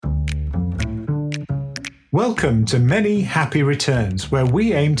Welcome to Many Happy Returns, where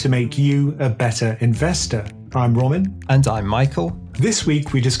we aim to make you a better investor. I'm Roman. And I'm Michael. This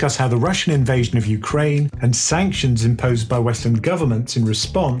week we discuss how the Russian invasion of Ukraine and sanctions imposed by Western governments in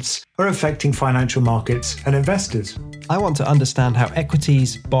response are affecting financial markets and investors. I want to understand how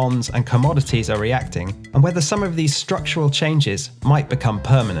equities, bonds, and commodities are reacting, and whether some of these structural changes might become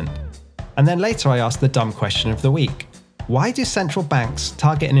permanent. And then later I ask the dumb question of the week. Why do central banks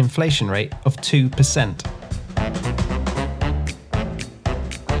target an inflation rate of 2%?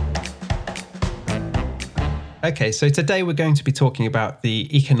 Okay, so today we're going to be talking about the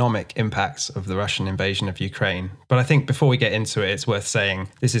economic impacts of the Russian invasion of Ukraine. But I think before we get into it, it's worth saying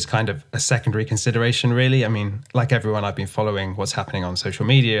this is kind of a secondary consideration, really. I mean, like everyone, I've been following what's happening on social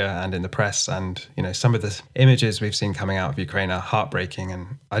media and in the press. And, you know, some of the images we've seen coming out of Ukraine are heartbreaking.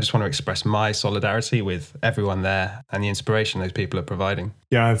 And I just want to express my solidarity with everyone there and the inspiration those people are providing.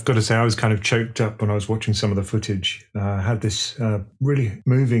 Yeah, I've got to say, I was kind of choked up when I was watching some of the footage. I had this really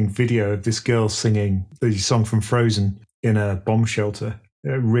moving video of this girl singing the song from Frozen in a bomb shelter. It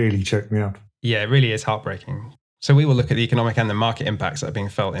really choked me up. Yeah, it really is heartbreaking. So we will look at the economic and the market impacts that are being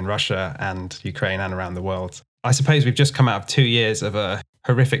felt in Russia and Ukraine and around the world. I suppose we've just come out of 2 years of a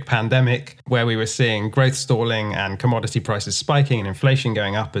horrific pandemic where we were seeing growth stalling and commodity prices spiking and inflation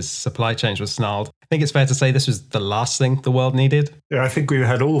going up as supply chains were snarled. I think it's fair to say this was the last thing the world needed. Yeah, I think we've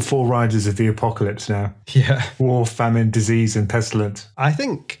had all four riders of the apocalypse now. Yeah. War, famine, disease, and pestilence. I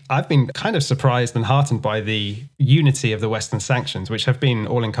think I've been kind of surprised and heartened by the unity of the Western sanctions, which have been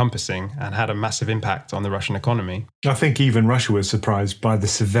all-encompassing and had a massive impact on the Russian economy. I think even Russia was surprised by the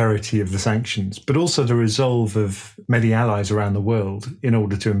severity of the sanctions, but also the resolve of many allies around the world in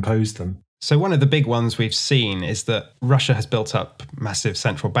order to impose them. So one of the big ones we've seen is that Russia has built up massive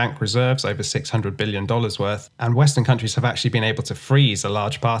central bank reserves, over $600 billion worth, and Western countries have actually been able to freeze a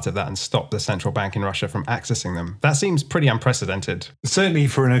large part of that and stop the central bank in Russia from accessing them. That seems pretty unprecedented. Certainly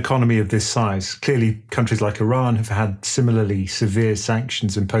for an economy of this size. Clearly, countries like Iran have had similarly severe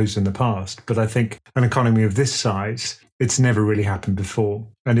sanctions imposed in the past, but I think an economy of this size, it's never really happened before.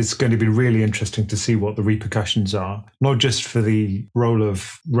 And it's going to be really interesting to see what the repercussions are, not just for the role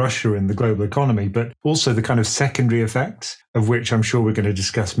of Russia in the global economy, but also the kind of secondary effects, of which I'm sure we're going to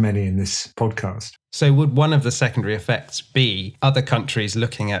discuss many in this podcast. So would one of the secondary effects be other countries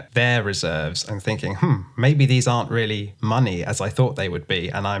looking at their reserves and thinking, maybe these aren't really money as I thought they would be,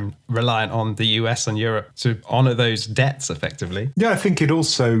 and I'm reliant on the US and Europe to honour those debts effectively? Yeah, I think it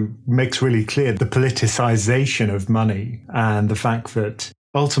also makes really clear the politicisation of money and the fact that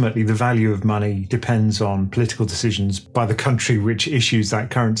ultimately, the value of money depends on political decisions by the country which issues that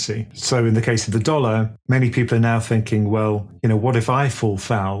currency. So in the case of the dollar, many people are now thinking, well, what if I fall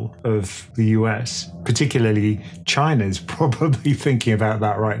foul of the US? Particularly China is probably thinking about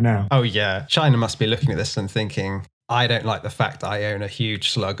that right now. Oh, yeah. China must be looking at this and thinking, I don't like the fact I own a huge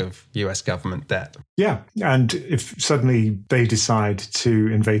slug of US government debt. Yeah. And if suddenly they decide to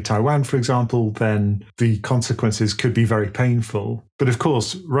invade Taiwan, for example, then the consequences could be very painful. But of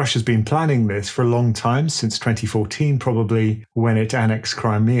course, Russia's been planning this for a long time, since 2014, probably, when it annexed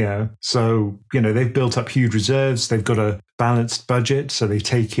Crimea. So, they've built up huge reserves. They've got a balanced budget. So they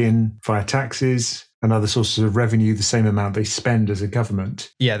take in via taxes and other sources of revenue the same amount they spend as a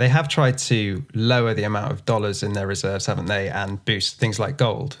government. Yeah, they have tried to lower the amount of dollars in their reserves, haven't they, and boost things like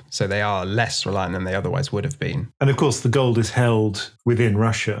gold. So they are less reliant than they otherwise would have been. And of course, the gold is held within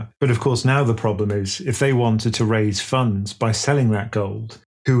Russia. But of course, now the problem is if they wanted to raise funds by selling that gold,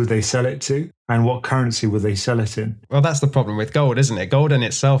 who would they sell it to? And what currency would they sell it in? Well, that's the problem with gold, isn't it? Gold in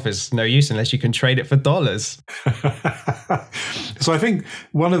itself is no use unless you can trade it for dollars. So I think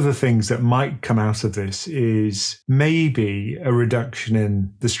one of the things that might come out of this is maybe a reduction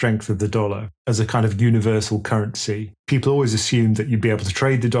in the strength of the dollar as a kind of universal currency. People always assumed that you'd be able to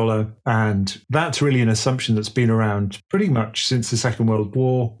trade the dollar, and that's really an assumption that's been around pretty much since the Second World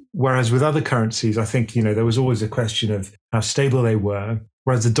War. Whereas with other currencies, I think, there was always a question of how stable they were.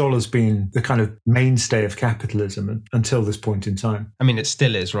 Whereas the dollar's been the kind of mainstay of capitalism until this point in time. I mean, it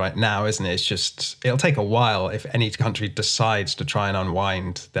still is right now, isn't it? It's just, it'll take a while if any country decides to try and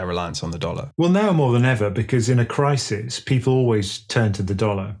unwind their reliance on the dollar. Well, now more than ever, because in a crisis, people always turn to the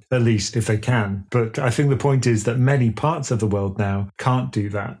dollar, at least if they can. But I think the point is that many parts of the world now can't do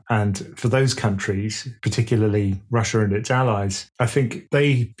that. And for those countries, particularly Russia and its allies, I think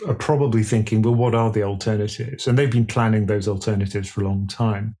they are probably thinking, well, what are the alternatives? And they've been planning those alternatives for a long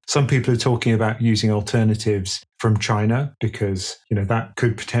time. Some people are talking about using alternatives from China because, that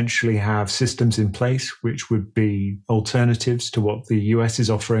could potentially have systems in place which would be alternatives to what the US is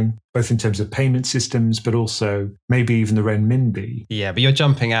offering, both in terms of payment systems, but also maybe even the renminbi. Yeah, but you're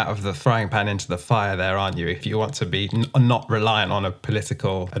jumping out of the frying pan into the fire there, aren't you? If you want to be not reliant on a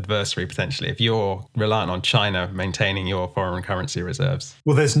political adversary, potentially, if you're reliant on China maintaining your foreign currency reserves.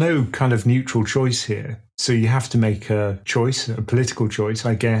 Well, there's no kind of neutral choice here. So you have to make a choice, a political choice,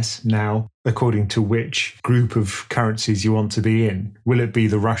 I guess, now, according to which group of currencies you want to be in. Will it be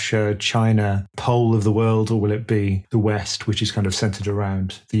the Russia, China pole of the world, or will it be the West, which is kind of centered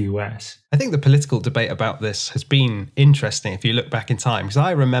around the US? I think the political debate about this has been interesting if you look back in time, because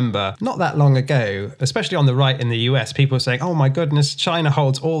I remember not that long ago, especially on the right in the US, people were saying, oh my goodness, China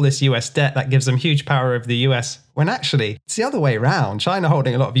holds all this US debt that gives them huge power over the US. When actually, it's the other way around. China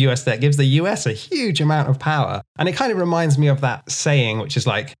holding a lot of US debt gives the US a huge amount of power. And it kind of reminds me of that saying, which is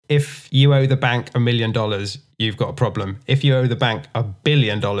like, if you owe the bank $1 million, you've got a problem. If you owe the bank $1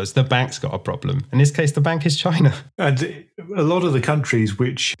 billion, the bank's got a problem. In this case, the bank is China. And a lot of the countries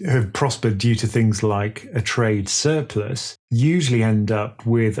which have prospered due to things like a trade surplus usually end up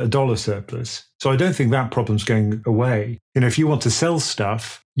with a dollar surplus. So I don't think that problem's going away. If you want to sell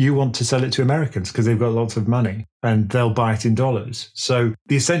stuff, you want to sell it to Americans because they've got lots of money and they'll buy it in dollars. So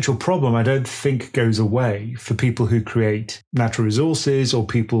the essential problem, I don't think, goes away for people who create natural resources or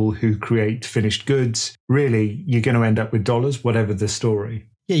people who create finished goods. Really, you're going to end up with dollars, whatever the story.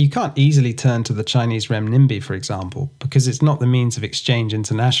 Yeah, you can't easily turn to the Chinese renminbi, for example, because it's not the means of exchange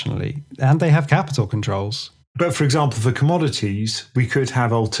internationally, and they have capital controls. But for example, for commodities, we could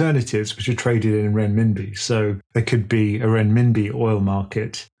have alternatives which are traded in renminbi. So there could be a renminbi oil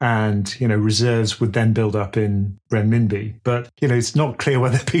market and, reserves would then build up in renminbi. But, it's not clear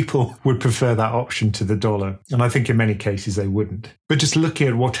whether people would prefer that option to the dollar. And I think in many cases they wouldn't. But just looking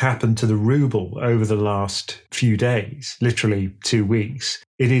at what happened to the ruble over the last few days, literally 2 weeks,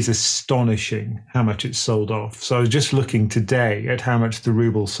 it is astonishing how much it's sold off. So I was just looking today at how much the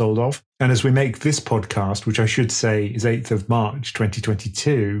ruble sold off. And as we make this podcast, which I should say is 8th of March,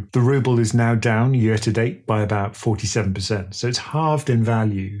 2022, the ruble is now down year to date by about 47%. So it's halved in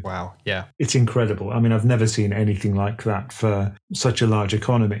value. Wow. Yeah. It's incredible. I mean, I've never seen anything like that for such a large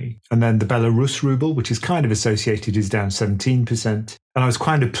economy. And then the Belarus ruble, which is kind of associated, is down 17%. And I was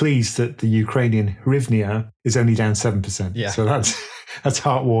kind of pleased that the Ukrainian hryvnia is only down 7%. Yeah. So that's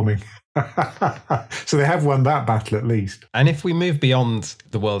heartwarming. So they have won that battle at least. And if we move beyond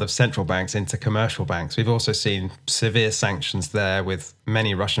the world of central banks into commercial banks, we've also seen severe sanctions there with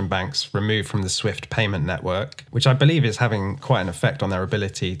many Russian banks removed from the SWIFT payment network, which I believe is having quite an effect on their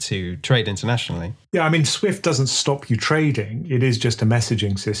ability to trade internationally. Yeah, I mean, SWIFT doesn't stop you trading. It is just a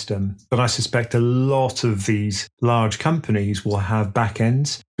messaging system. But I suspect a lot of these large companies will have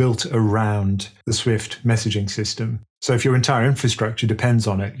backends built around the SWIFT messaging system. So if your entire infrastructure depends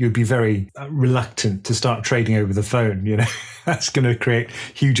on it, you'd be very reluctant to start trading over the phone. That's going to create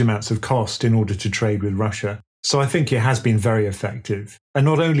huge amounts of cost in order to trade with Russia. So I think it has been very effective. And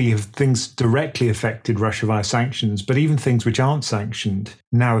not only have things directly affected Russia via sanctions, but even things which aren't sanctioned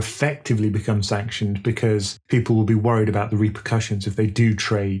now effectively become sanctioned because people will be worried about the repercussions if they do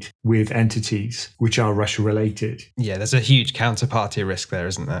trade with entities which are Russia related. Yeah, there's a huge counterparty risk there,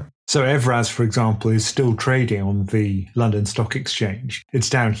 isn't there? So Evraz, for example, is still trading on the London Stock Exchange. It's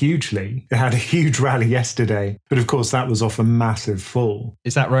down hugely. It had a huge rally yesterday, but of course that was off a massive fall.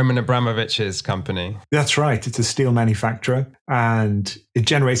 Is that Roman Abramovich's company? That's right. It's a steel manufacturer and it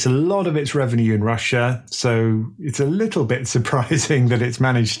generates a lot of its revenue in Russia. So it's a little bit surprising that it's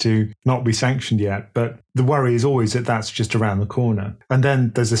managed to not be sanctioned yet. But the worry is always that that's just around the corner. And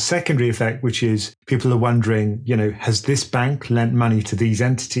then there's a secondary effect, which is people are wondering, has this bank lent money to these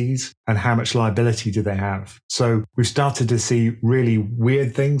entities and how much liability do they have? So we've started to see really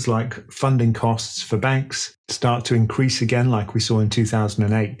weird things like funding costs for banks start to increase again, like we saw in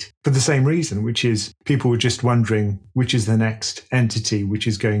 2008, for the same reason, which is people were just wondering which is the next entity which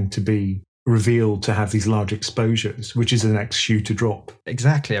is going to be revealed to have these large exposures, which is the next shoe to drop.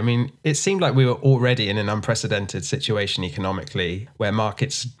 Exactly. I mean, it seemed like we were already in an unprecedented situation economically where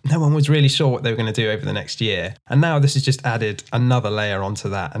markets, no one was really sure what they were going to do over the next year. And now this has just added another layer onto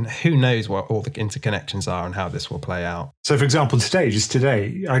that. And who knows what all the interconnections are and how this will play out. So for example,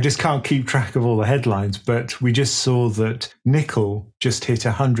 today, I just can't keep track of all the headlines, but we just saw that nickel just hit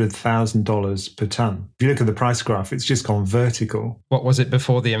 $100,000 per ton. If you look at the price graph, it's just gone vertical. What was it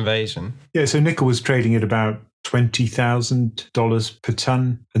before the invasion? Yeah, so nickel was trading at about $20,000 per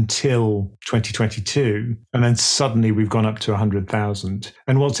ton until 2022. And then suddenly we've gone up to 100,000.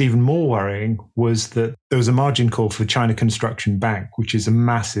 And what's even more worrying was that there was a margin call for China Construction Bank, which is a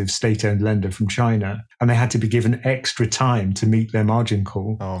massive state-owned lender from China. And they had to be given extra time to meet their margin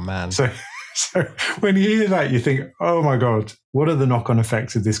call. Oh, man. So when you hear that, you think, oh my God, what are the knock-on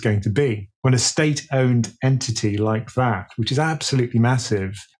effects of this going to be? When a state-owned entity like that, which is absolutely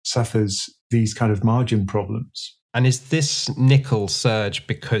massive, suffers these kind of margin problems. And is this nickel surge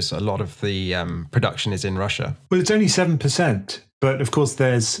because a lot of the production is in Russia? Well, it's only 7%. But of course,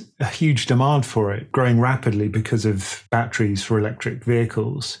 there's a huge demand for it, growing rapidly because of batteries for electric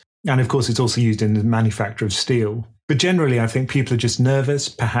vehicles. And of course, it's also used in the manufacture of steel. But generally, I think people are just nervous.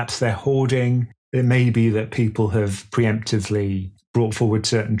 Perhaps they're hoarding. It may be that people have preemptively brought forward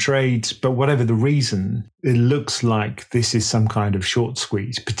certain trades. But whatever the reason, it looks like this is some kind of short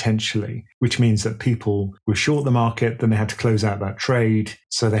squeeze, potentially, which means that people were short the market, then they had to close out that trade.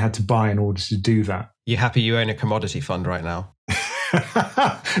 So they had to buy in order to do that. You happy you own a commodity fund right now?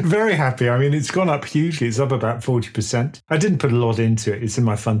 Very happy. I mean, it's gone up hugely. It's up about 40%. I didn't put a lot into it. It's in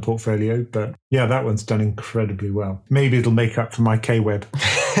my fund portfolio, but yeah, that one's done incredibly well. Maybe it'll make up for my K-Web.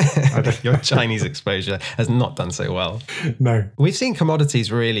 Your Chinese exposure has not done so well. No. We've seen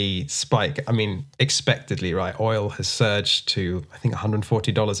commodities really spike. I mean, expectedly, right? Oil has surged to, I think,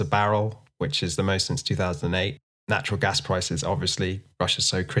 $140 a barrel, which is the most since 2008. Natural gas prices, obviously, Russia's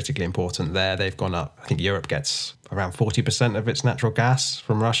so critically important there. They've gone up. I think Europe gets around 40% of its natural gas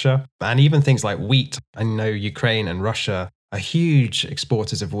from Russia. And even things like wheat. I know Ukraine and Russia are huge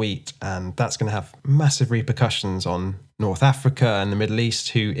exporters of wheat, and that's going to have massive repercussions on North Africa and the Middle East,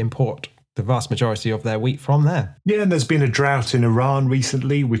 who import the vast majority of their wheat from there. Yeah, and there's been a drought in Iran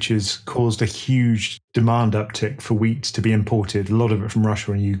recently, which has caused a huge demand uptick for wheat to be imported, a lot of it from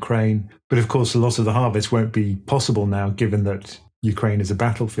Russia and Ukraine. But of course, a lot of the harvest won't be possible now, given that Ukraine is a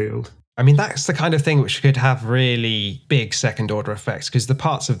battlefield. I mean, that's the kind of thing which could have really big second-order effects, because the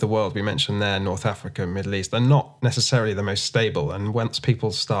parts of the world we mentioned there, North Africa, Middle East, are not necessarily the most stable. And once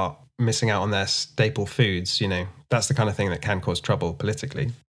people start missing out on their staple foods, that's the kind of thing that can cause trouble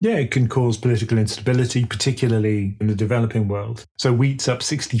politically. Yeah, it can cause political instability, particularly in the developing world. So wheat's up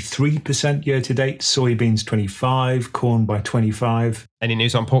 63% year to date, soybeans 25%, corn by 25%. Any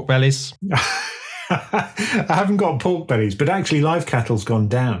news on pork bellies? I haven't got pork bellies, but actually live cattle's gone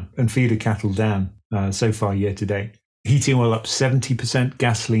down and feeder cattle down so far year to date. Heating oil up 70%,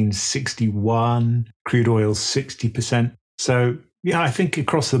 gasoline 61%, crude oil 60%. So yeah, I think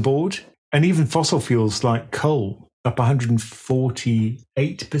across the board, and even fossil fuels like coal up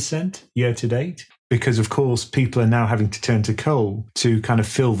 148% year to date, because of course people are now having to turn to coal to kind of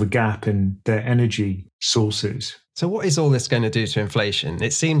fill the gap in their energy sources. So what is all this going to do to inflation?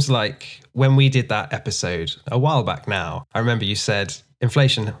 It seems like when we did that episode a while back now, I remember you said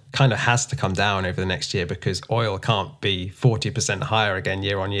inflation kind of has to come down over the next year because oil can't be 40% higher again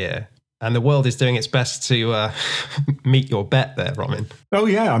year on year. And the world is doing its best to meet your bet there, Romin. Oh,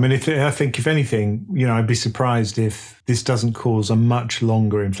 yeah. I mean, I think if anything, I'd be surprised if this doesn't cause a much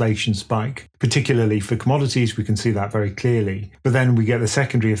longer inflation spike, particularly for commodities. We can see that very clearly. But then we get the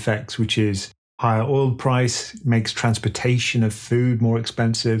secondary effects, which is higher oil price makes transportation of food more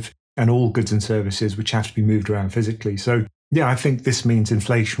expensive and all goods and services which have to be moved around physically. So, yeah, I think this means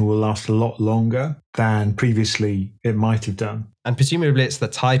inflation will last a lot longer than previously it might have done. And presumably it's the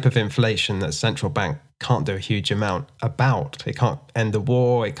type of inflation that a central bank can't do a huge amount about. It can't end the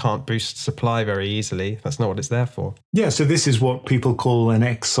war. It can't boost supply very easily. That's not what it's there for. Yeah, so this is what people call an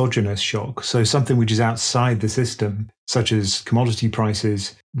exogenous shock. So something which is outside the system, such as commodity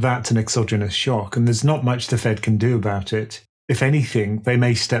prices, that's an exogenous shock. And there's not much the Fed can do about it. If anything, they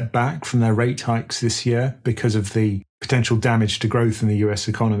may step back from their rate hikes this year because of the potential damage to growth in the US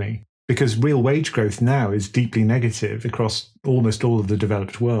economy. Because real wage growth now is deeply negative across almost all of the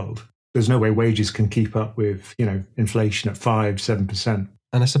developed world. There's no way wages can keep up with, inflation at 5-7%.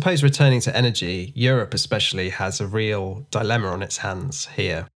 And I suppose returning to energy, Europe especially has a real dilemma on its hands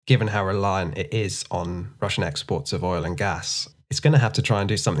here, given how reliant it is on Russian exports of oil and gas. It's going to have to try and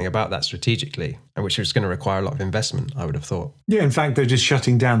do something about that strategically, which is going to require a lot of investment, I would have thought. Yeah, in fact, they're just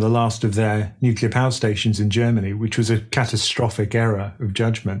shutting down the last of their nuclear power stations in Germany, which was a catastrophic error of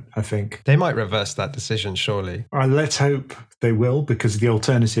judgment, I think. They might reverse that decision, surely. Let's hope they will, because the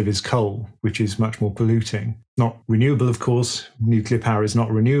alternative is coal, which is much more polluting. Not renewable, of course. Nuclear power is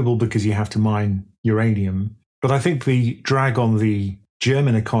not renewable because you have to mine uranium. But I think the drag on the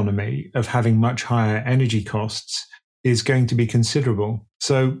German economy of having much higher energy costs is going to be considerable.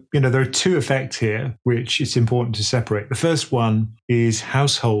 So, there are two effects here, which it's important to separate. The first one is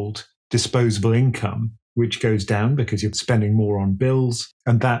household disposable income. which goes down because you're spending more on bills.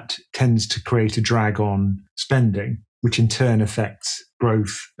 And that tends to create a drag on spending, which in turn affects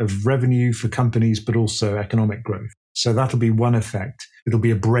growth of revenue for companies, but also economic growth. So that'll be one effect. It'll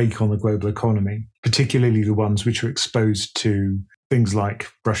be a brake on the global economy, particularly the ones which are exposed to things like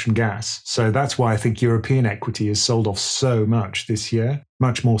Russian gas. So that's why I think European equity has sold off so much this year,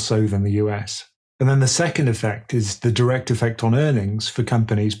 much more so than the US. And then the second effect is the direct effect on earnings for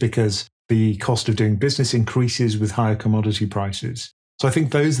companies because the cost of doing business increases with higher commodity prices. So I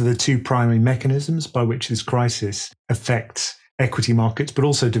think those are the two primary mechanisms by which this crisis affects equity markets, but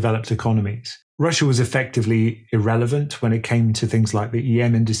also developed economies. Russia was effectively irrelevant when it came to things like the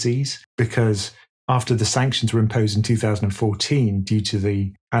EM indices because after the sanctions were imposed in 2014 due to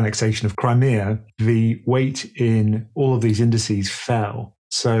the annexation of Crimea, the weight in all of these indices fell.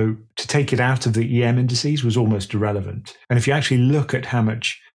 So to take it out of the EM indices was almost irrelevant. And if you actually look at how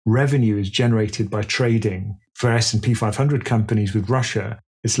much revenue is generated by trading for S&P 500 companies with Russia,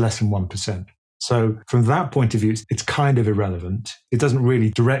 it's less than 1%. So from that point of view, it's kind of irrelevant. It doesn't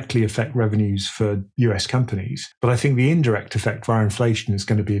really directly affect revenues for US companies. But I think the indirect effect via inflation is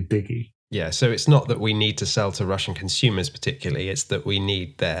going to be a biggie. Yeah, so it's not that we need to sell to Russian consumers particularly, it's that we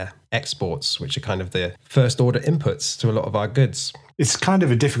need their exports, which are kind of the first order inputs to a lot of our goods. It's kind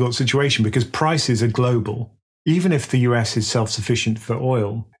of a difficult situation because prices are global. Even if the US is self-sufficient for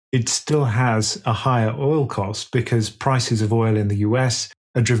oil, it still has a higher oil cost because prices of oil in the US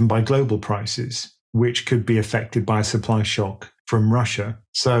are driven by global prices, which could be affected by a supply shock from Russia.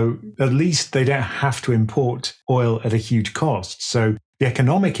 So at least they don't have to import oil at a huge cost. So the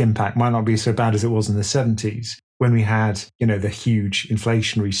economic impact might not be so bad as it was in the 70s when we had, the huge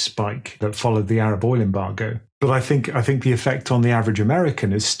inflationary spike that followed the Arab oil embargo. But I think the effect on the average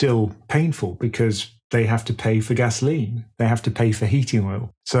American is still painful because they have to pay for gasoline. They have to pay for heating oil.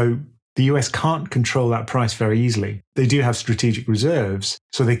 So the US can't control that price very easily. They do have strategic reserves,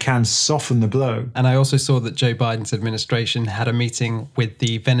 so they can soften the blow. And I also saw that Joe Biden's administration had a meeting with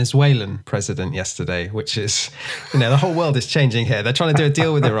the Venezuelan president yesterday, which is, the whole world is changing here. They're trying to do a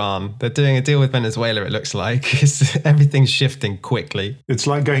deal with Iran. They're doing a deal with Venezuela, it looks like. Everything's shifting quickly. It's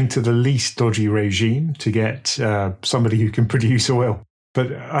like going to the least dodgy regime to get somebody who can produce oil.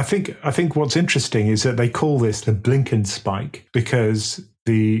 But I think what's interesting is that they call this the Blinken spike because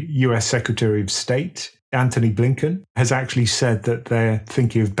the US Secretary of State, Antony Blinken, has actually said that they're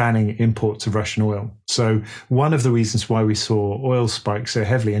thinking of banning imports of Russian oil. So one of the reasons why we saw oil spike so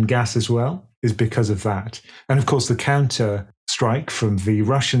heavily and gas as well is because of that. And of course, the counter strike from the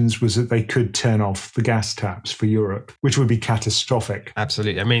Russians was that they could turn off the gas taps for Europe, which would be catastrophic.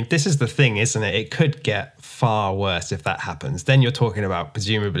 Absolutely. I mean, this is the thing, isn't it? It could get far worse if that happens. Then you're talking about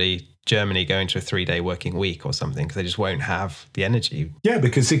presumably Germany going to a 3-day working week or something because they just won't have the energy. Yeah,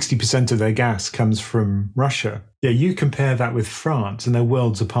 because 60% of their gas comes from Russia. Yeah, you compare that with France and they're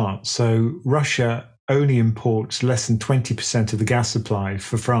worlds apart. So Russia only imports less than 20% of the gas supply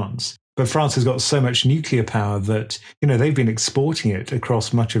for France. But France has got so much nuclear power that, they've been exporting it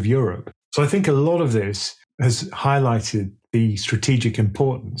across much of Europe. So I think a lot of this has highlighted the strategic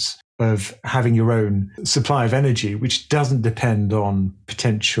importance of having your own supply of energy, which doesn't depend on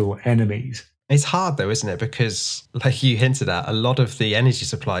potential enemies. It's hard though, isn't it? Because like you hinted at, a lot of the energy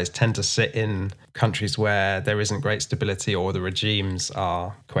supplies tend to sit in countries where there isn't great stability or the regimes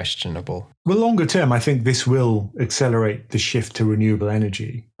are questionable. Well, longer term, I think this will accelerate the shift to renewable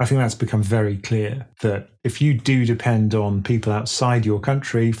energy. I think that's become very clear that if you do depend on people outside your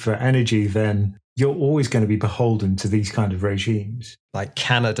country for energy, then you're always going to be beholden to these kind of regimes. Like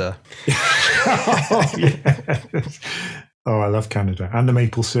Canada. Oh, yes. Oh, I love Canada. And the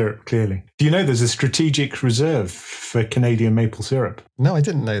maple syrup, clearly. Do you know there's a strategic reserve for Canadian maple syrup? No, I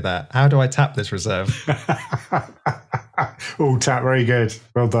didn't know that. How do I tap this reserve? Oh, tap, very good.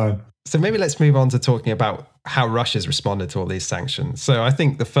 Well done. So maybe let's move on to talking about how Russia's responded to all these sanctions. So I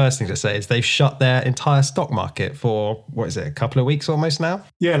think the first thing to say is they've shut their entire stock market for, a couple of weeks almost now?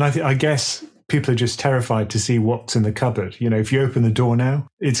 Yeah, and I guess people are just terrified to see what's in the cupboard. If you open the door now,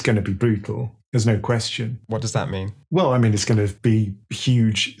 it's going to be brutal. There's no question. What does that mean? Well, I mean, it's going to be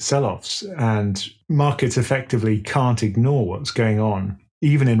huge sell-offs and markets effectively can't ignore what's going on,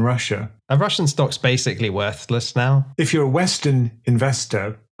 even in Russia. Are Russian stocks basically worthless now? If you're a Western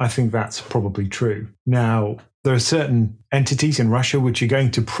investor, I think that's probably true. Now, there are certain entities in Russia which are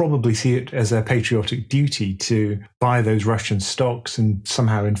going to probably see it as their patriotic duty to buy those Russian stocks and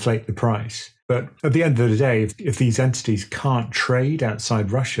somehow inflate the price. But at the end of the day, if these entities can't trade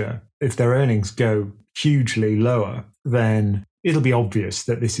outside Russia, if their earnings go hugely lower, then it'll be obvious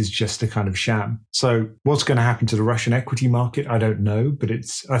that this is just a kind of sham. So what's going to happen to the Russian equity market? I don't know, but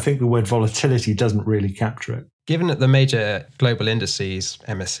I think the word volatility doesn't really capture it. Given that the major global indices,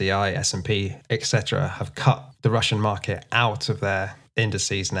 MSCI, S&P, etc., have cut the Russian market out of their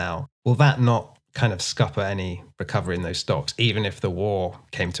indices now, will that not kind of scupper any recovery in those stocks, even if the war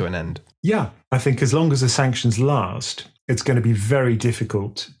came to an end? Yeah, I think as long as the sanctions last, it's going to be very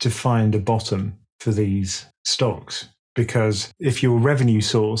difficult to find a bottom for these stocks. Because if your revenue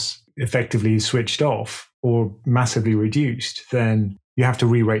source effectively is switched off or massively reduced, then you have to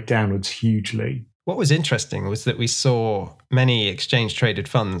re-rate downwards hugely. What was interesting was that we saw many exchange-traded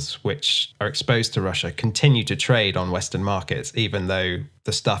funds which are exposed to Russia continue to trade on Western markets, even though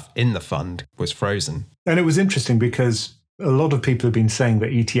the stuff in the fund was frozen. And it was interesting because a lot of people have been saying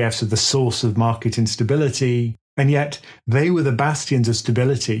that ETFs are the source of market instability, and yet they were the bastions of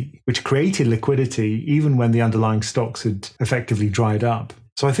stability, which created liquidity even when the underlying stocks had effectively dried up.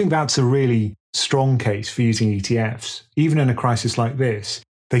 So I think that's a really strong case for using ETFs. Even in a crisis like this,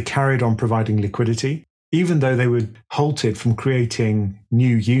 they carried on providing liquidity, even though they were halted from creating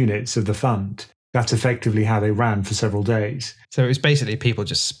new units of the fund. That's effectively how they ran for several days. So it was basically people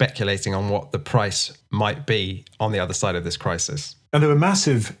just speculating on what the price might be on the other side of this crisis. And there were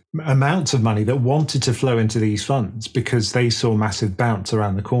massive amounts of money that wanted to flow into these funds because they saw massive bounce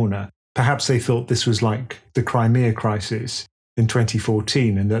around the corner. Perhaps they thought this was like the Crimea crisis in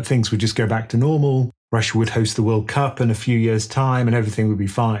 2014 and that things would just go back to normal. Russia would host the World Cup in a few years' time and everything would be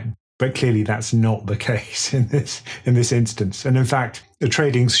fine. But clearly that's not the case in this instance. And in fact, the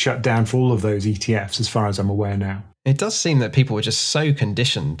trading's shut down for all of those ETFs as far as I'm aware now. It does seem that people were just so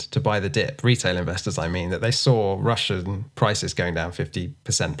conditioned to buy the dip, retail investors, I mean, that they saw Russian prices going down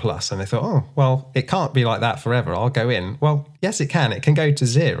 50% plus and they thought, oh, well, it can't be like that forever. I'll go in. Well, yes, it can. It can go to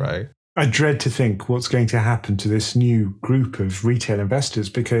zero. I dread to think what's going to happen to this new group of retail investors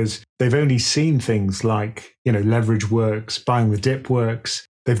because they've only seen things like, leverage works, buying the dip works.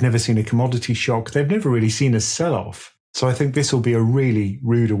 They've never seen a commodity shock. They've never really seen a sell-off. So I think this will be a really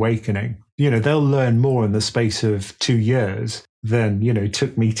rude awakening. They'll learn more in the space of 2 years than, it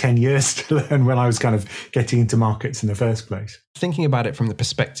took me 10 years to learn when I was kind of getting into markets in the first place. Thinking about it from the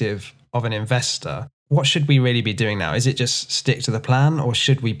perspective of an investor, what should we really be doing now? Is it just stick to the plan, or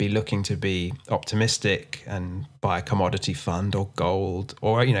should we be looking to be optimistic and buy a commodity fund or gold?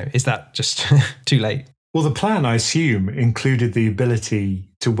 Or, is that just too late? Well, the plan, I assume, included the ability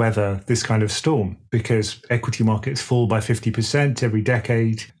to weather this kind of storm because equity markets fall by 50% every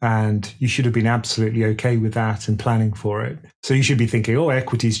decade, and you should have been absolutely okay with that and planning for it. So you should be thinking,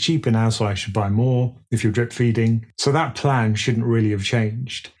 equity's cheaper now, so I should buy more if you're drip feeding. So that plan shouldn't really have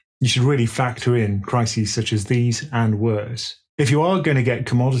changed. You should really factor in crises such as these and worse. If you are going to get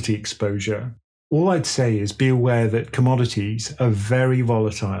commodity exposure, all I'd say is be aware that commodities are very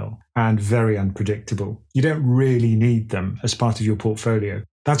volatile and very unpredictable. You don't really need them as part of your portfolio.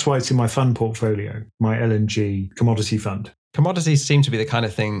 That's why it's in my fund portfolio, my LNG commodity fund. Commodities seem to be the kind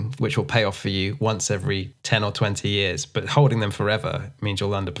of thing which will pay off for you once every 10 or 20 years, but holding them forever means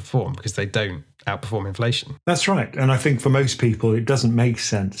you'll underperform because they don't outperform inflation. That's right. And I think for most people, it doesn't make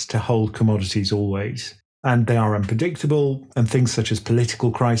sense to hold commodities always. And they are unpredictable, and things such as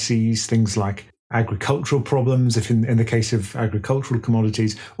political crises, things like agricultural problems, if in the case of agricultural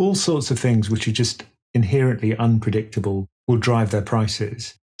commodities, all sorts of things which are just inherently unpredictable will drive their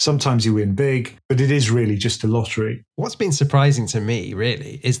prices. Sometimes you win big, but it is really just a lottery. What's been surprising to me,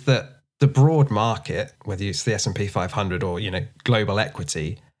 really, is that the broad market, whether it's the S&P 500 or, global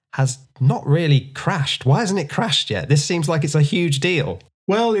equity, has not really crashed. Why hasn't it crashed yet? This seems like it's a huge deal.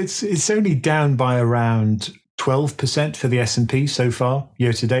 Well, it's only down by around 12% for the S&P so far,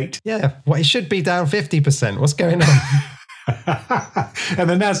 year to date. Yeah, well, it should be down 50%. What's going on? And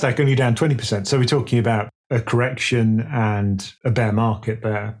the Nasdaq only down 20%. So we're talking about a correction and a bear market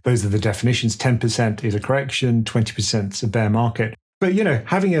there. Those are the definitions. 10% is a correction, 20% is a bear market. But,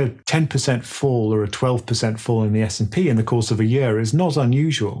 having a 10% fall or a 12% fall in the S&P in the course of a year is not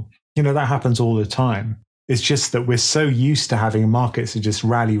unusual. That happens all the time. It's just that we're so used to having markets that just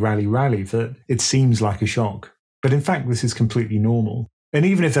rally that it seems like a shock. But in fact, this is completely normal. And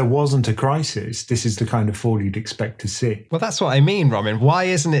even if there wasn't a crisis, this is the kind of fall you'd expect to see. Well, that's what I mean, Roman. Why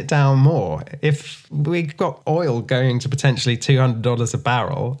isn't it down more? If we've got oil going to potentially $200 a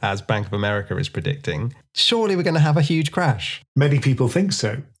barrel, as Bank of America is predicting, surely we're going to have a huge crash. Many people think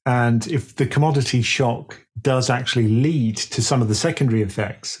so. And if the commodity shock does actually lead to some of the secondary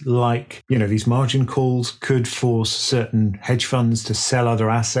effects, like, these margin calls could force certain hedge funds to sell other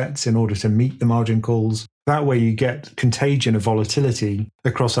assets in order to meet the margin calls, That way you get contagion of volatility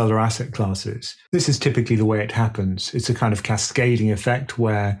across other asset classes. This is typically the way it happens. It's a kind of cascading effect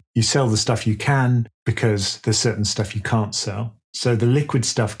where you sell the stuff you can because there's certain stuff you can't sell. So the liquid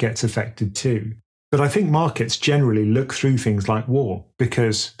stuff gets affected too. But I think markets generally look through things like war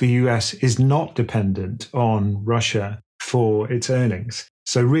because the US is not dependent on Russia for its earnings.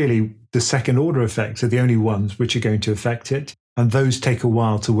 So really, the second order effects are the only ones which are going to affect it. And those take a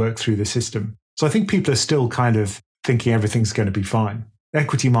while to work through the system. So I think people are still kind of thinking everything's going to be fine.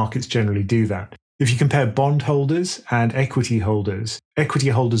 Equity markets generally do that. If you compare bondholders and equity holders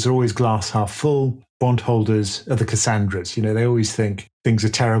are always glass half full. Bondholders are the Cassandras. They always think things are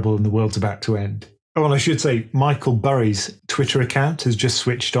terrible and the world's about to end. Oh, and I should say, Michael Burry's Twitter account has just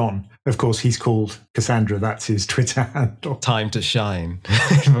switched on. Of course, he's called Cassandra. That's his Twitter handle. Time to shine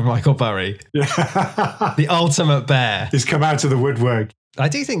for Michael Burry. Yeah. The ultimate bear. He's come out of the woodwork. I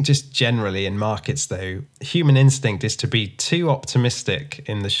do think just generally in markets, though, human instinct is to be too optimistic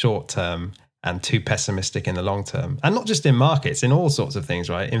in the short term and too pessimistic in the long term. And not just in markets, in all sorts of things,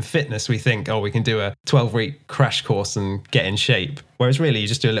 right? In fitness, we think, we can do a 12-week crash course and get in shape. Whereas really, you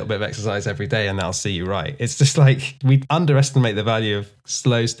just do a little bit of exercise every day and that'll see you right. It's just like we underestimate the value of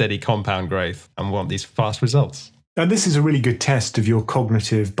slow, steady compound growth and want these fast results. And this is a really good test of your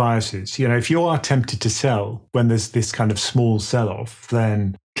cognitive biases. If you are tempted to sell when there's this kind of small sell-off,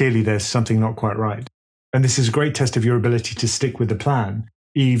 then clearly there's something not quite right. And this is a great test of your ability to stick with the plan,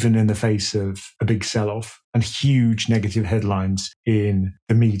 even in the face of a big sell-off and huge negative headlines in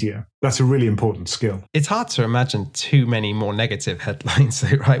the media. That's a really important skill. It's hard to imagine too many more negative headlines,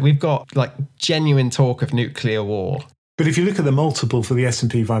 though, right? We've got genuine talk of nuclear war. But if you look at the multiple for the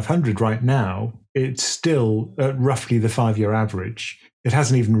S&P 500 right now, it's still at roughly the 5-year average. It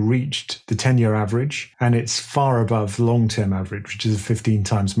hasn't even reached the 10-year average, and it's far above the long-term average, which is a 15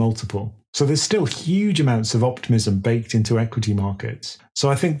 times multiple. So there's still huge amounts of optimism baked into equity markets. So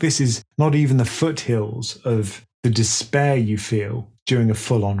I think this is not even the foothills of the despair you feel during a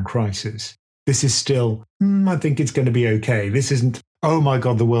full-on crisis. This is still, I think it's going to be okay. This isn't, oh my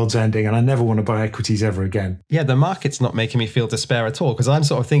God, the world's ending and I never want to buy equities ever again. Yeah, the market's not making me feel despair at all because I'm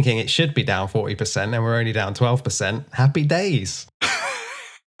sort of thinking it should be down 40% and we're only down 12%. Happy days.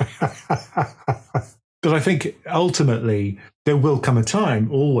 But I think ultimately there will come a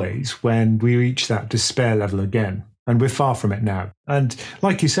time always when we reach that despair level again. And we're far from it now. And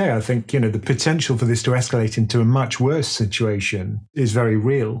like you say, I think, the potential for this to escalate into a much worse situation is very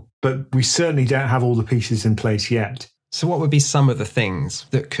real. But we certainly don't have all the pieces in place yet. So what would be some of the things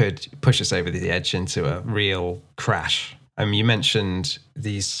that could push us over the edge into a real crash? You mentioned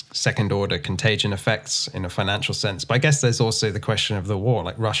these second-order contagion effects in a financial sense, but I guess there's also the question of the war.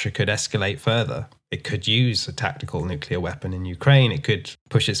 Like Russia could escalate further. It could use a tactical nuclear weapon in Ukraine. It could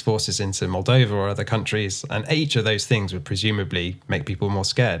push its forces into Moldova or other countries. And each of those things would presumably make people more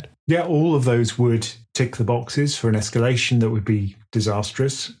scared. Yeah, all of those would tick the boxes for an escalation that would be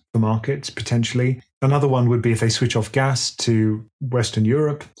disastrous for markets, potentially. Another one would be if they switch off gas to Western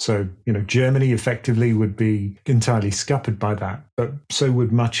Europe. So, Germany effectively would be entirely scuppered by that, but so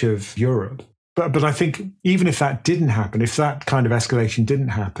would much of Europe. But I think even if that didn't happen, if that kind of escalation didn't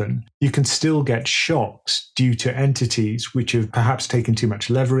happen, you can still get shocks due to entities which have perhaps taken too much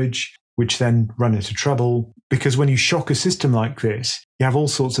leverage, which then run into trouble. Because when you shock a system like this, you have all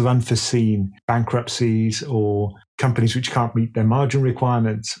sorts of unforeseen bankruptcies or companies which can't meet their margin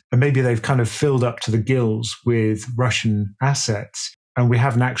requirements. And maybe they've kind of filled up to the gills with Russian assets, and we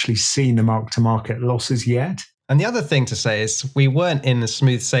haven't actually seen the mark-to-market losses yet. And the other thing to say is we weren't in a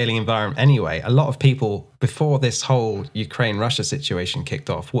smooth sailing environment anyway. A lot of people, before this whole Ukraine-Russia situation kicked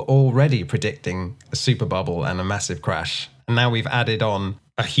off, were already predicting a super bubble and a massive crash. And now we've added on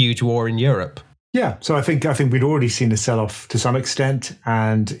a huge war in Europe. Yeah, so I think we'd already seen a sell-off to some extent,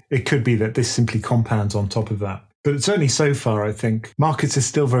 and it could be that this simply compounds on top of that. But certainly so far, I think markets are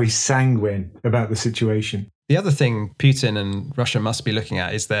still very sanguine about the situation. The other thing Putin and Russia must be looking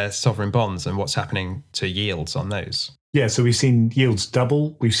at is their sovereign bonds and what's happening to yields on those. Yeah, so we've seen yields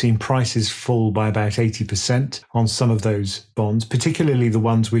double. We've seen prices fall by about 80% on some of those bonds, particularly the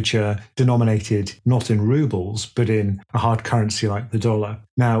ones which are denominated not in rubles, but in a hard currency like the dollar.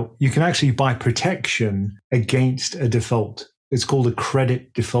 Now, you can actually buy protection against a default. It's called a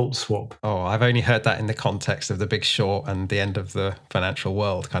credit default swap. Oh, I've only heard that in the context of The Big Short and the end of the financial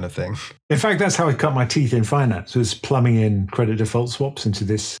world kind of thing. In fact, that's how I cut my teeth in finance, was plumbing in credit default swaps into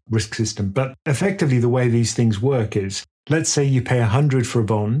this risk system. But effectively, the way these things work is, let's say you pay 100 for a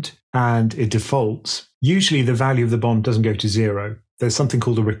bond and it defaults. Usually the value of the bond doesn't go to zero. There's something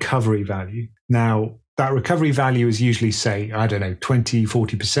called a recovery value. Now, That recovery value is usually, say, I don't know, 20,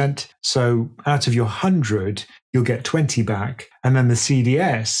 40%. So out of your 100, you'll get 20 back. And then the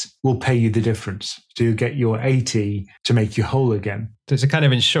CDS will pay you the difference. So you'll get your 80 to make you whole again. So it's a kind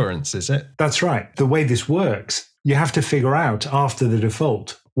of insurance, is it? That's right. The way this works, you have to figure out after the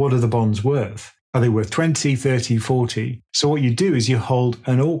default, what are the bonds worth? Are they worth 20, 30, 40? So what you do is you hold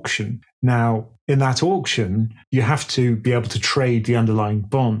an auction. Now, in that auction, you have to be able to trade the underlying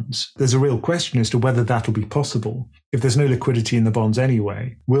bonds. There's a real question as to whether that'll be possible. If there's no liquidity in the bonds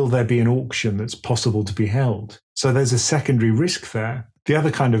anyway, will there be an auction that's possible to be held? So there's a secondary risk there. The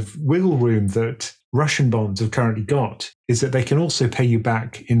other kind of wiggle room that Russian bonds have currently got is that they can also pay you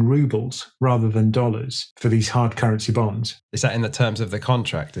back in rubles rather than dollars for these hard currency bonds. Is that in the terms of the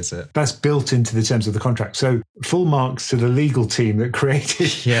contract, is it? That's built into the terms of the contract. So full marks to the legal team that created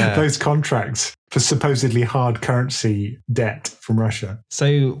those contracts for supposedly hard currency debt from Russia.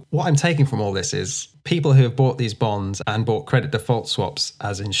 So what I'm taking from all this is people who have bought these bonds and bought credit default swaps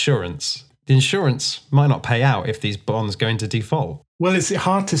as insurance, the insurance might not pay out if these bonds go into default. Well, it's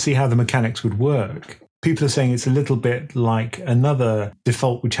hard to see how the mechanics would work. People are saying it's a little bit like another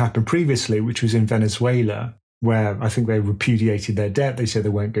default which happened previously, which was in Venezuela, where I think they repudiated their debt. They said they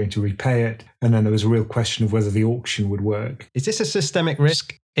weren't going to repay it. And then there was a real question of whether the auction would work. Is this a systemic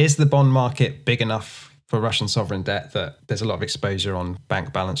risk? Is the bond market big enough for Russian sovereign debt that there's a lot of exposure on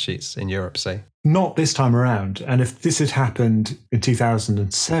bank balance sheets in Europe, say? Not this time around. And if this had happened in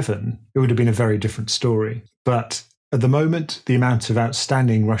 2007, it would have been a very different story. But at the moment, the amount of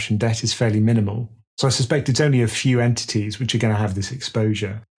outstanding Russian debt is fairly minimal. So I suspect it's only a few entities which are going to have this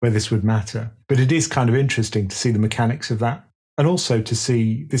exposure where this would matter. But it is kind of interesting to see the mechanics of that. And also to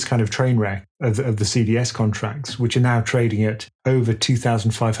see this kind of train wreck of the CDS contracts, which are now trading at over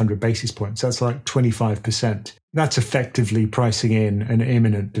 2,500 basis points. That's like 25%. That's effectively pricing in an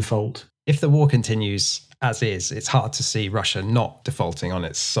imminent default. If the war continues as is, it's hard to see Russia not defaulting on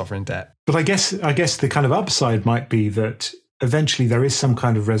its sovereign debt. But I guess the kind of upside might be that eventually there is some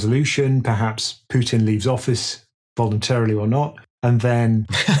kind of resolution. Perhaps Putin leaves office voluntarily or not, and then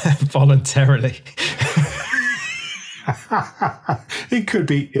voluntarily. It could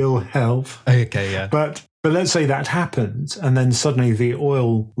be ill health. Okay, yeah. But let's say that happens, and then suddenly the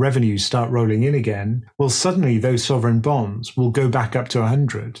oil revenues start rolling in again. Well, suddenly those sovereign bonds will go back up to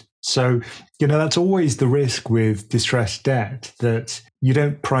 100. So, that's always the risk with distressed debt, that you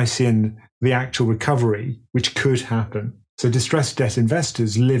don't price in the actual recovery, which could happen. So distressed debt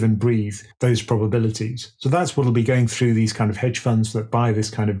investors live and breathe those probabilities. So that's what will be going through these kind of hedge funds that buy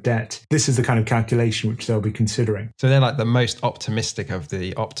this kind of debt. This is the kind of calculation which they'll be considering. So they're like the most optimistic of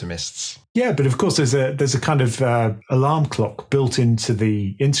the optimists. Yeah, but of course there's a kind of alarm clock built into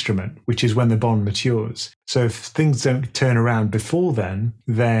the instrument, which is when the bond matures. So if things don't turn around before then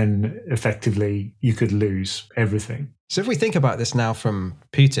effectively you could lose everything. So if we think about this now from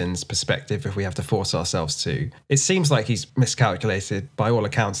Putin's perspective, if we have to force ourselves to, it seems like he's miscalculated. By all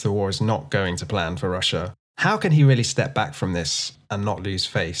accounts, the war is not going to plan for Russia. How can he really step back from this and not lose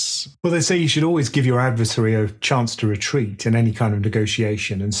face? Well, they say you should always give your adversary a chance to retreat in any kind of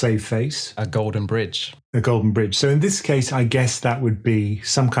negotiation and save face. A golden bridge. A golden bridge. So in this case, I guess that would be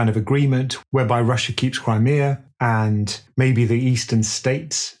some kind of agreement whereby Russia keeps Crimea and maybe the eastern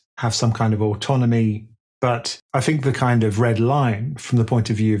states have some kind of autonomy. But I think the kind of red line from the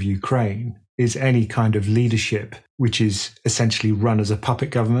point of view of Ukraine is any kind of leadership which is essentially run as a puppet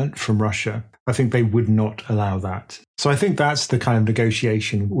government from Russia. I think they would not allow that. So I think that's the kind of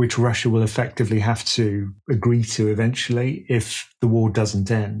negotiation which Russia will effectively have to agree to eventually if the war doesn't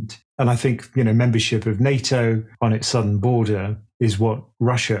end. And I think, membership of NATO on its southern border is what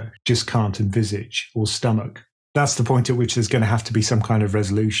Russia just can't envisage or stomach. That's the point at which there's going to have to be some kind of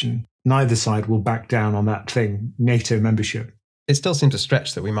resolution. Neither side will back down on that thing, NATO membership. It still seems a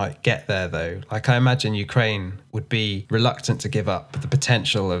stretch that we might get there, though. Like, I imagine Ukraine would be reluctant to give up the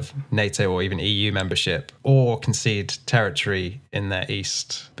potential of NATO or even EU membership or concede territory in their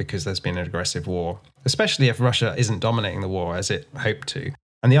east because there's been an aggressive war, especially if Russia isn't dominating the war as it hoped to.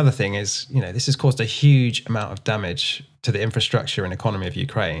 And the other thing is, this has caused a huge amount of damage to the infrastructure and economy of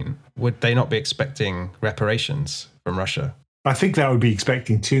Ukraine. Would they not be expecting reparations from Russia? I think that would be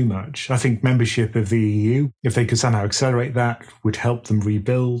expecting too much. I think membership of the EU, if they could somehow accelerate that, would help them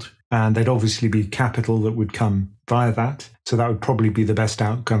rebuild. And there'd obviously be capital that would come via that. So that would probably be the best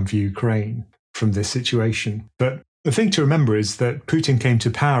outcome for Ukraine from this situation. But the thing to remember is that Putin came to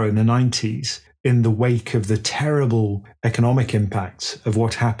power in the 90s in the wake of the terrible economic impacts of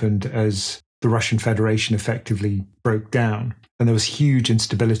what happened as the Russian Federation effectively broke down. And there was huge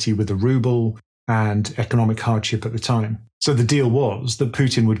instability with the ruble and economic hardship at the time. So the deal was that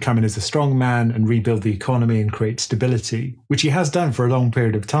Putin would come in as a strong man and rebuild the economy and create stability, which he has done for a long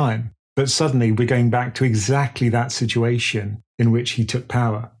period of time. But suddenly we're going back to exactly that situation in which he took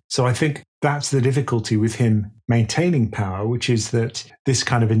power. So I think that's the difficulty with him maintaining power, which is that this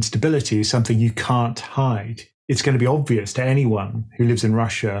kind of instability is something you can't hide. It's going to be obvious to anyone who lives in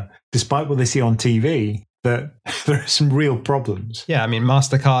Russia, despite what they see on TV, that there are some real problems. Yeah, I mean,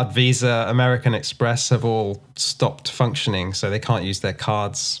 MasterCard, Visa, American Express have all stopped functioning, so they can't use their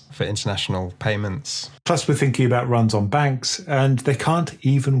cards for international payments. Plus, we're thinking about runs on banks, and they can't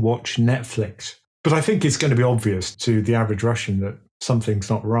even watch Netflix. But I think it's going to be obvious to the average Russian that something's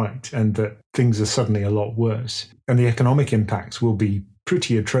not right and that things are suddenly a lot worse. And the economic impacts will be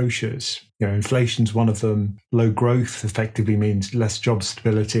pretty atrocious. Inflation's one of them. Low growth effectively means less job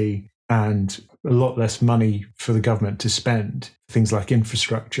stability and a lot less money for the government to spend, things like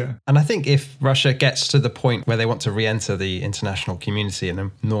infrastructure. And I think if Russia gets to the point where they want to re-enter the international community in a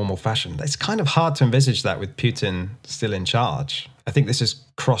normal fashion, it's kind of hard to envisage that with Putin still in charge. I think this has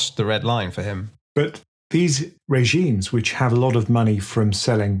crossed the red line for him. But these regimes, which have a lot of money from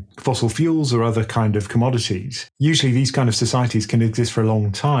selling fossil fuels or other kind of commodities, usually these kind of societies can exist for a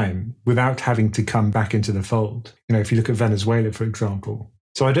long time without having to come back into the fold. If you look at Venezuela, for example.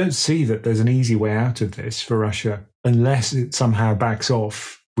 So I don't see that there's an easy way out of this for Russia unless it somehow backs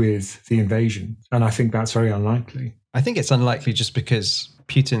off with the invasion. And I think that's very unlikely. I think it's unlikely just because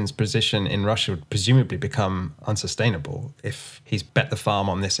Putin's position in Russia would presumably become unsustainable if he's bet the farm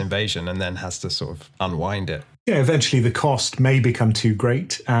on this invasion and then has to sort of unwind it. Yeah, eventually the cost may become too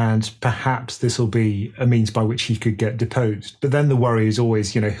great and perhaps this will be a means by which he could get deposed. But then the worry is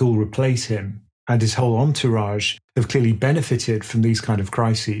always, who'll replace him. And his whole entourage have clearly benefited from these kind of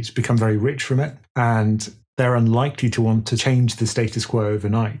crises, become very rich from it, and they're unlikely to want to change the status quo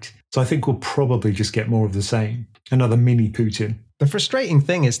overnight. So I think we'll probably just get more of the same, another mini Putin. The frustrating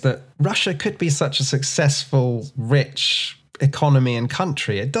thing is that Russia could be such a successful, rich economy and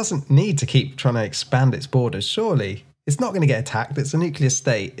country. It doesn't need to keep trying to expand its borders, surely. It's not going to get attacked. It's a nuclear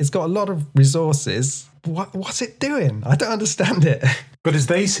state. It's got a lot of resources. What's it doing? I don't understand it. But as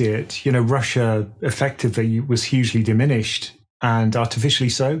they see it, Russia effectively was hugely diminished and artificially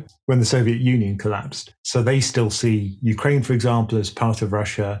so when the Soviet Union collapsed. So they still see Ukraine, for example, as part of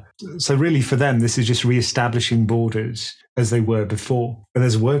Russia. So really for them, this is just reestablishing borders as they were before. And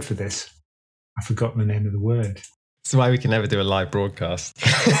there's a word for this. I've forgotten the name of the word. That's why we can never do a live broadcast.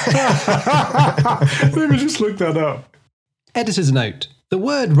 Let me just look that up. Editor's note. The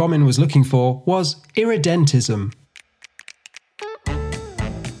word Roman was looking for was irredentism.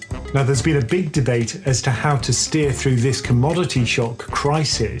 Now, there's been a big debate as to how to steer through this commodity shock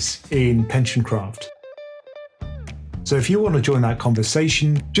crisis in PensionCraft. So if you want to join that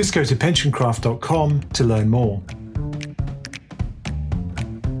conversation, just go to pensioncraft.com to learn more.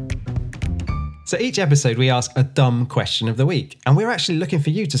 So each episode we ask a dumb question of the week, and we're actually looking for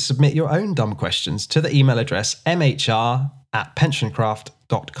you to submit your own dumb questions to the email address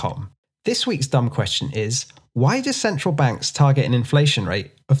mhr@pensioncraft.com. This week's dumb question is, why do central banks target an inflation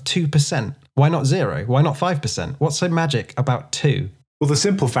rate of 2%? Why not 0? Why not 5%? What's so magic about 2? Well, the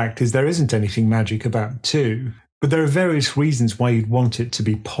simple fact is there isn't anything magic about 2, but there are various reasons why you'd want it to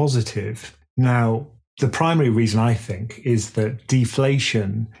be positive. Now, the primary reason, I think, is that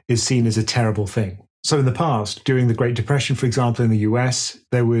deflation is seen as a terrible thing. So in the past, during the Great Depression, for example, in the US,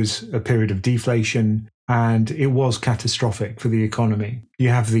 there was a period of deflation and it was catastrophic for the economy. You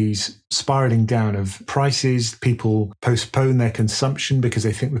have these spiraling down of prices. People postpone their consumption because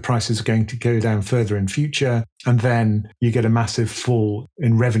they think the prices are going to go down further in future. And then you get a massive fall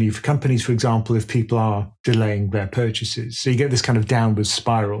in revenue for companies, for example, if people are delaying their purchases. So you get this kind of downward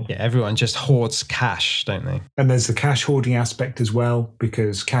spiral. Yeah, everyone just hoards cash, don't they? And there's the cash hoarding aspect as well,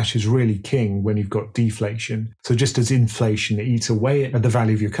 because cash is really king when you've got deflation. So just as inflation eats away at the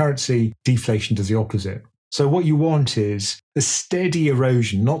value of your currency, deflation does the opposite. So what you want is a steady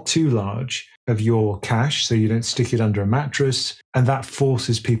erosion, not too large, of your cash, so you don't stick it under a mattress, and that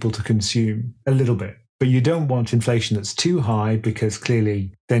forces people to consume a little bit. But you don't want inflation that's too high, because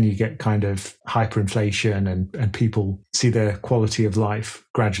clearly then you get kind of hyperinflation and people see their quality of life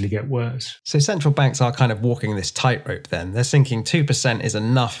gradually get worse. So central banks are kind of walking this tightrope then. They're thinking 2% is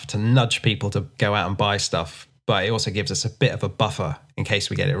enough to nudge people to go out and buy stuff, but it also gives us a bit of a buffer in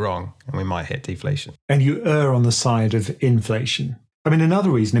case we get it wrong and we might hit deflation. And you err on the side of inflation. I mean, another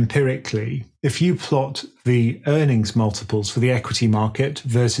reason empirically, if you plot the earnings multiples for the equity market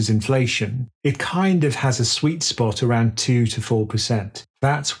versus inflation, it kind of has a sweet spot around 2 to 4%.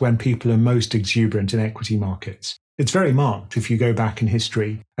 That's when people are most exuberant in equity markets. It's very marked if you go back in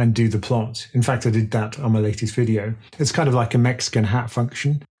history and do the plot. In fact, I did that on my latest video. It's kind of like a Mexican hat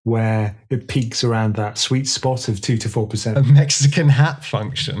function, where it peaks around that sweet spot of 2 to 4%. A Mexican hat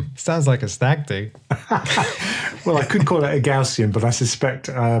function. Sounds like a stag do. Well, I could call it a Gaussian, but I suspect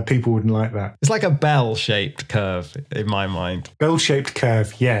people wouldn't like that. It's like a bell-shaped curve in my mind. Bell-shaped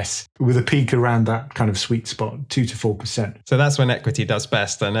curve, yes, with a peak around that kind of sweet spot, 2 to 4%. So that's when equity does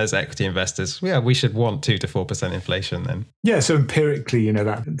best. And as equity investors, we should want 2 to 4% inflation then. Yeah, so empirically,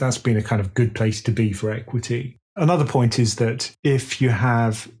 that's been a kind of good place to be for equity. Another point is that if you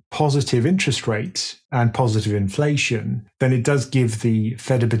have positive interest rates and positive inflation, then it does give the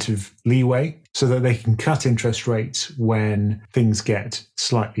Fed a bit of leeway so that they can cut interest rates when things get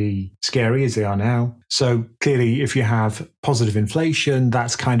slightly scary, as they are now. So clearly, if you have positive inflation,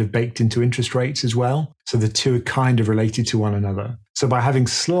 that's kind of baked into interest rates as well. So the two are kind of related to one another. So by having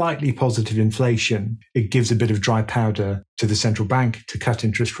slightly positive inflation, it gives a bit of dry powder to the central bank to cut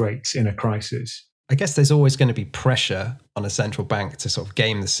interest rates in a crisis. I guess there's always going to be pressure on a central bank to sort of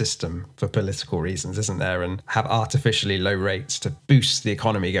game the system for political reasons, isn't there? And have artificially low rates to boost the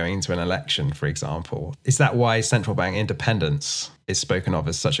economy going into an election, for example. Is that why central bank independence is spoken of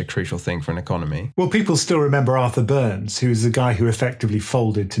as such a crucial thing for an economy? Well, people still remember Arthur Burns, who was the guy who effectively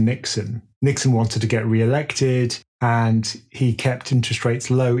folded to Nixon. Nixon wanted to get re-elected, and he kept interest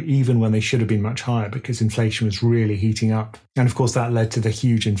rates low even when they should have been much higher because inflation was really heating up. And of course, that led to the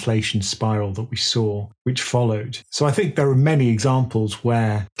huge inflation spiral that we saw, which followed. So I think there are many examples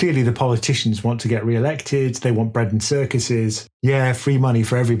where clearly the politicians want to get re-elected. They want bread and circuses. Yeah, free money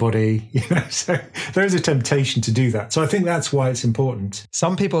for everybody. So there is a temptation to do that. So I think that's why it's important.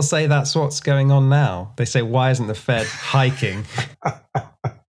 Some people say that's what's going on now. They say, why isn't the Fed hiking?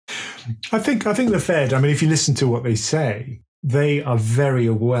 I think the Fed, if you listen to what they say, they are very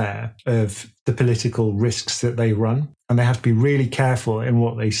aware of the political risks that they run, and they have to be really careful in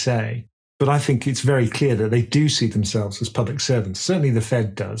what they say. But I think it's very clear that they do see themselves as public servants. Certainly the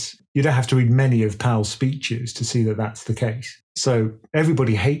Fed does. You don't have to read many of Powell's speeches to see that that's the case. So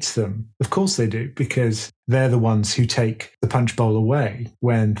everybody hates them. Of course they do, because they're the ones who take the punch bowl away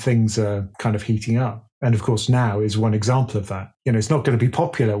when things are kind of heating up. And of course, now is one example of that. It's not going to be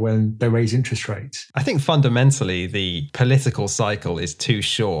popular when they raise interest rates. I think fundamentally, the political cycle is too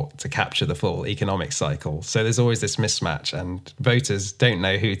short to capture the full economic cycle. So there's always this mismatch, and voters don't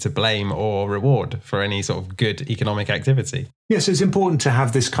know who to blame or reward for any sort of good economic activity. Yes, it's important to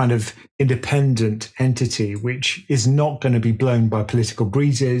have this kind of independent entity, which is not going to be blown by political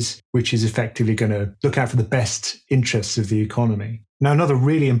breezes, which is effectively going to look out for the best interests of the economy. Now, another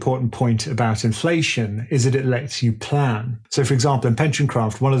really important point about inflation is that it lets you plan. So, for example, in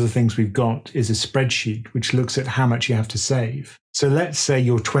PensionCraft, one of the things we've got is a spreadsheet which looks at how much you have to save. So let's say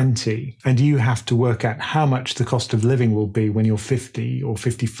you're 20 and you have to work out how much the cost of living will be when you're 50 or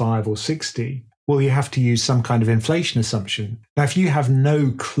 55 or 60. Well, you have to use some kind of inflation assumption. Now, if you have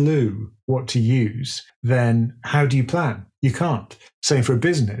no clue what to use, then how do you plan? You can't. Same for a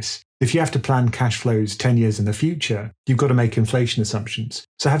business. If you have to plan cash flows 10 years in the future, you've got to make inflation assumptions.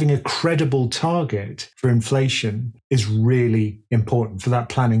 So having a credible target for inflation is really important for that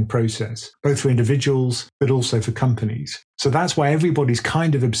planning process, both for individuals, but also for companies. So that's why everybody's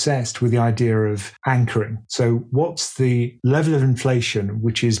kind of obsessed with the idea of anchoring. So what's the level of inflation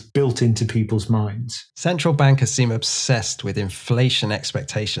which is built into people's minds? Central bankers seem obsessed with inflation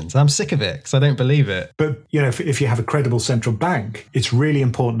expectations. I'm sick of it because I don't believe it. But, if you have a credible central bank, it's really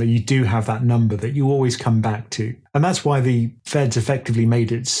important that you do have that number that you always come back to. And that's why the Fed's effectively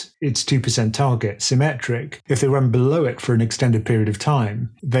made its 2% target symmetric. If they run below it for an extended period of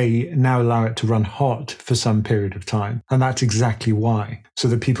time, they now allow it to run hot for some period of time. And that's exactly why, so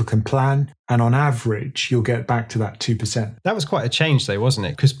that people can plan. And on average, you'll get back to that 2%. That was quite a change though, wasn't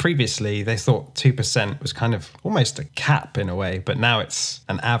it? Because previously they thought 2% was kind of almost a cap in a way, but now it's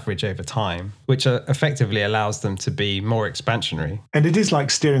an average over time, which effectively allows them to be more expansionary. And it is like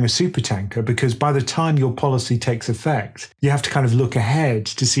steering a supertanker, because by the time your policy takes effect, you have to kind of look ahead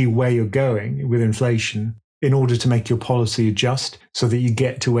to see where you're going with inflation in order to make your policy adjust so that you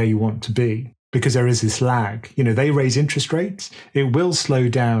get to where you want to be. Because there is this lag. They raise interest rates. It will slow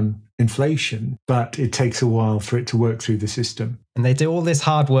down inflation, but it takes a while for it to work through the system. And they do all this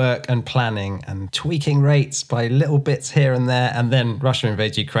hard work and planning and tweaking rates by little bits here and there. And then Russia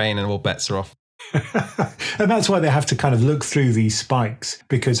invades Ukraine and all bets are off. And that's why they have to kind of look through these spikes,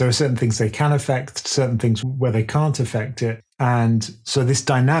 because there are certain things they can affect, certain things where they can't affect it. And so this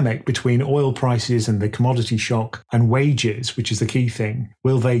dynamic between oil prices and the commodity shock and wages, which is the key thing,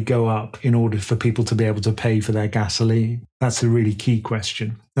 will they go up in order for people to be able to pay for their gasoline? That's the really key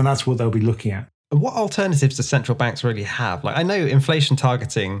question. And that's what they'll be looking at. What alternatives do central banks really have? Like, I know inflation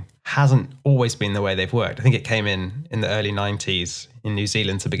targeting hasn't always been the way they've worked. I think it came in the early 90s in New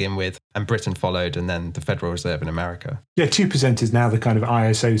Zealand to begin with, and Britain followed, and then the Federal Reserve in America. Yeah, 2% is now the kind of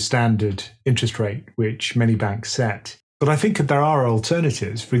ISO standard interest rate, which many banks set. But I think there are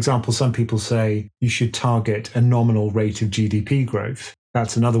alternatives. For example, some people say you should target a nominal rate of GDP growth.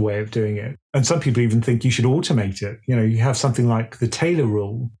 That's another way of doing it. And some people even think you should automate it. You have something like the Taylor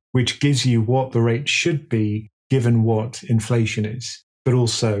rule, which gives you what the rate should be given what inflation is, but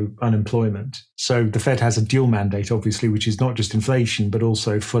also unemployment. So the Fed has a dual mandate, obviously, which is not just inflation, but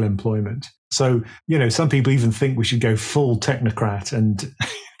also full employment. So, some people even think we should go full technocrat and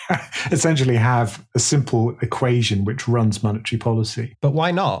essentially have a simple equation which runs monetary policy. But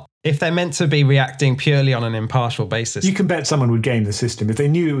why not? If they're meant to be reacting purely on an impartial basis. You can bet someone would game the system. If they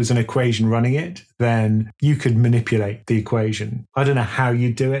knew it was an equation running it, then you could manipulate the equation. I don't know how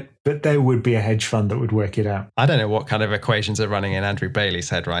you'd do it, but there would be a hedge fund that would work it out. I don't know what kind of equations are running in Andrew Bailey's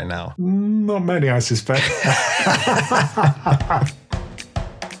head right now. Not many, I suspect.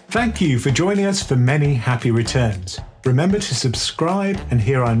 Thank you for joining us for Many Happy Returns. Remember to subscribe and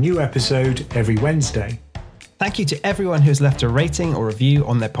hear our new episode every Wednesday. Thank you to everyone who has left a rating or review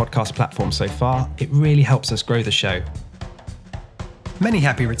on their podcast platform so far. It really helps us grow the show. Many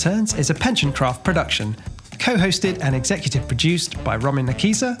Happy Returns is a Pensioncraft production, co-hosted and executive produced by Roman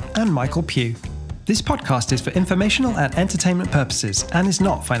Nakisa and Michael Pugh. This podcast is for informational and entertainment purposes and is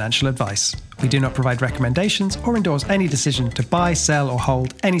not financial advice. We do not provide recommendations or endorse any decision to buy, sell, or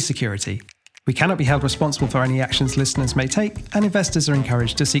hold any security. We cannot be held responsible for any actions listeners may take, and investors are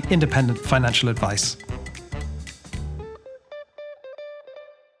encouraged to seek independent financial advice.